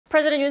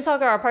President Yoon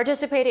Suk Yeol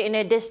participated in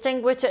a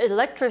distinguished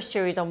lecture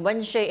series on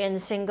Wednesday in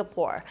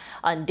Singapore,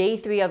 on day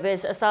 3 of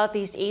his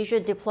Southeast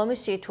Asia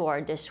diplomacy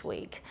tour this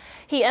week.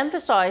 He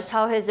emphasized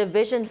how his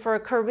vision for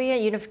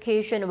Korean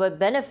unification would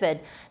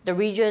benefit the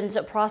region's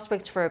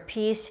prospects for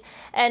peace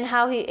and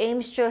how he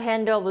aims to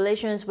handle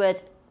relations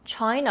with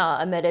China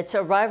amid its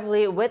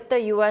rivalry with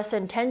the U.S.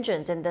 and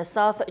tensions in the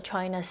South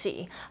China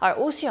Sea. Our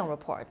Oh Soo-young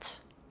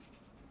reports.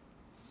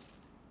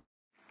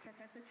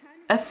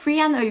 A free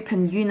and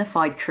open,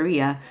 unified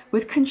Korea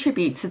would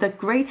contribute to the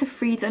greater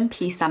freedom,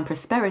 peace and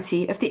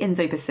prosperity of the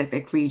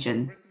Indo-Pacific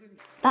region.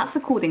 That's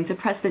according to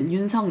President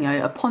Yoon Suk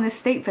Yeol upon his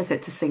state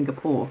visit to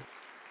Singapore,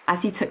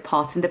 as he took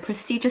part in the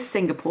prestigious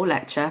Singapore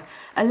Lecture,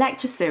 a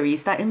lecture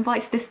series that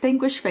invites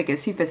distinguished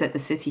figures who visit the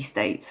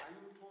city-state.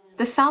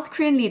 The South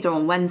Korean leader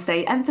on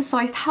Wednesday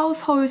emphasized how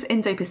Seoul's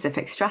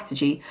Indo-Pacific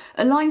strategy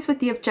aligns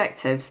with the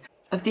objectives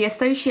of the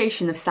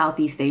Association of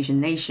Southeast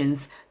Asian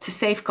Nations to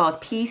safeguard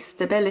peace,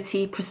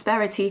 stability,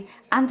 prosperity,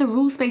 and a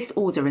rules-based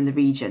order in the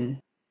region.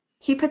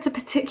 He put a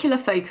particular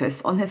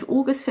focus on his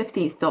August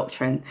 15th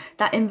doctrine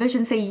that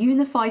envisions a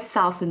unified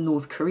South and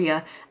North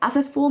Korea as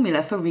a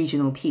formula for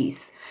regional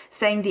peace,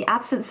 saying the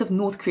absence of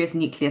North Korea's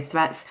nuclear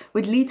threats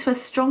would lead to a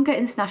stronger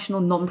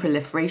international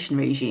non-proliferation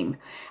regime,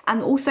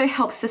 and also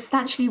help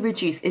substantially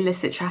reduce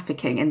illicit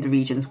trafficking in the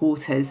region's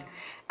waters,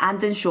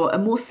 and ensure a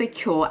more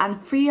secure and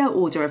freer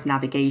order of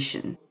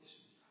navigation.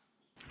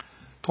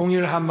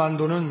 통일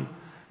한반도는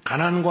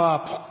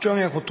가난과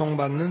폭정에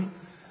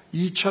고통받는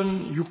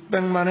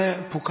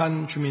 2,600만의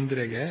북한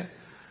주민들에게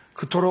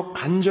그토록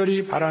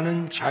간절히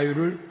바라는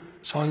자유를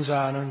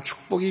선사하는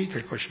축복이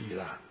될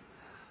것입니다.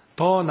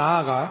 더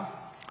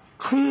나아가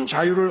큰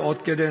자유를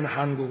얻게 된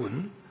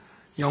한국은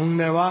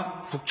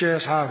영내와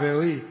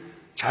국제사회의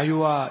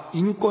자유와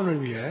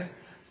인권을 위해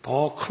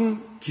더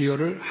큰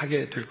기여를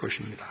하게 될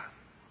것입니다.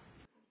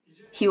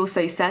 He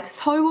also said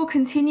Seoul will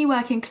continue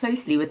working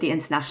closely with the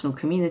international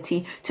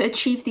community to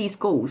achieve these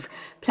goals,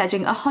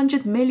 pledging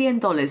 $100 million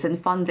in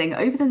funding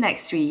over the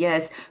next 3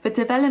 years for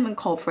development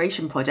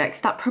cooperation projects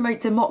that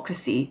promote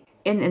democracy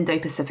in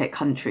Indo-Pacific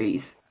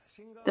countries.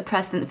 The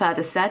president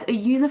further said a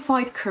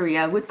unified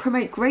Korea would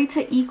promote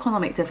greater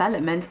economic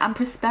development and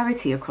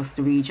prosperity across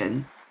the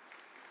region.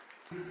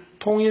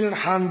 통일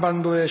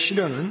한반도의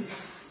실현은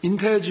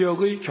인태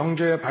지역의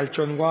경제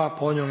발전과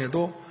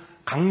번영에도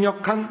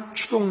강력한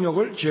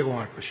추동력을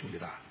제공할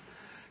것입니다.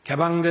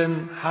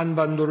 개방된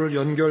한반도를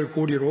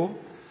연결고리로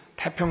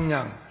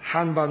태평양,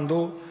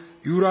 한반도,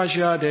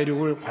 유라시아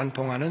대륙을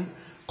관통하는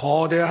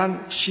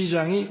거대한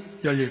시장이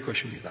열릴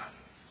것입니다.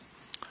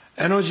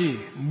 에너지,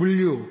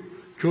 물류,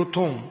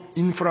 교통,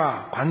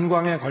 인프라,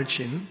 관광에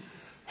걸친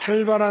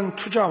활발한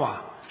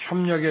투자와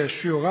협력의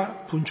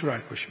수요가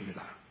분출할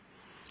것입니다.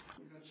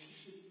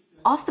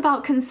 Asked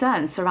about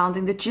concerns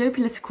surrounding the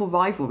geopolitical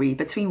rivalry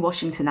between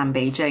Washington and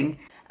Beijing,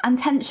 and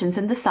tensions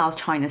in the South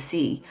China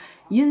Sea,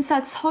 Yoon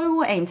said Seoul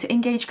will aim to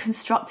engage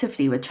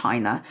constructively with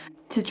China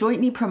to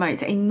jointly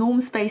promote a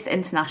norms-based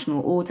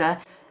international order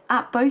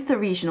at both the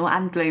regional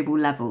and global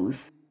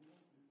levels.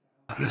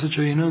 그래서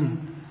저희는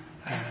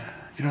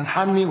이런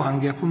한미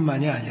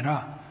관계뿐만이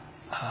아니라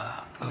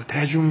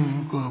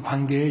대중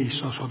관계에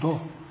있어서도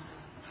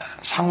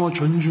상호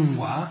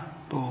존중과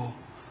또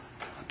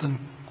어떤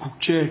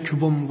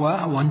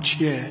국제규범과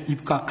원칙에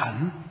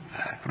입각한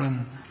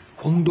그런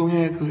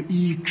공동의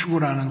이익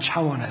추구라는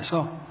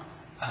차원에서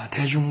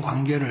대중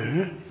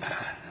관계를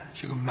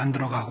지금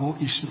만들어가고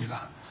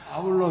있습니다.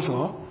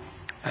 아울러서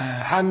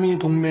한미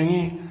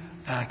동맹이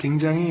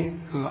굉장히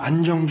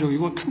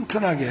안정적이고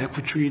튼튼하게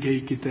구축이 되어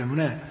있기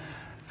때문에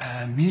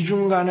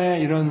미중 간의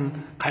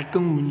이런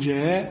갈등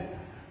문제에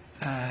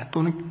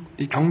또는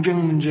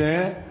경쟁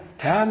문제에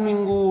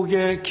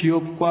대한민국의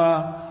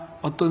기업과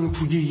어떤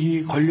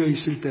국익이 걸려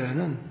있을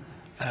때에는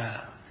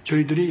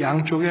저희들이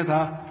양쪽에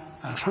다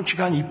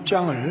솔직한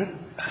입장을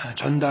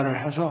전달을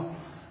해서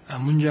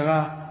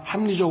문제가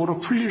합리적으로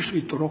풀릴 수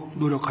있도록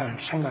노력할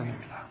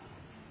생각입니다.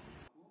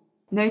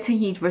 Noting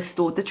he'd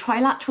restored the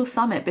trilateral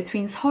summit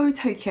between Seoul,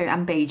 Tokyo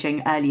and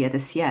Beijing earlier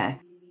this year,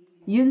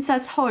 Yoon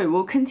says Seoul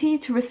will continue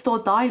to restore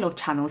dialogue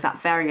channels at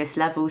various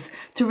levels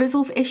to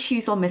resolve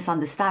issues or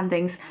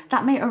misunderstandings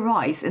that may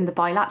arise in the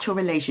bilateral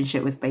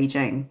relationship with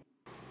Beijing.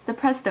 The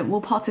president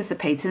will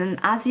participate in an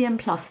ASEAN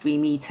 +3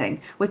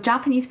 meeting with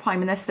Japanese Prime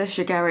Minister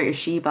Shigeru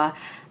Ishiba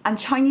and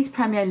Chinese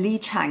Premier Li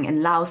Qiang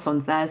in Laos on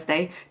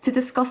Thursday to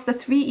discuss the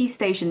 3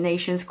 East Asian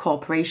nations'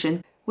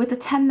 cooperation with the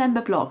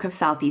 10-member bloc of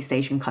Southeast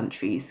Asian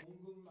countries.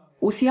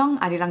 Oh Soo-young,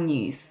 Arirang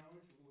News.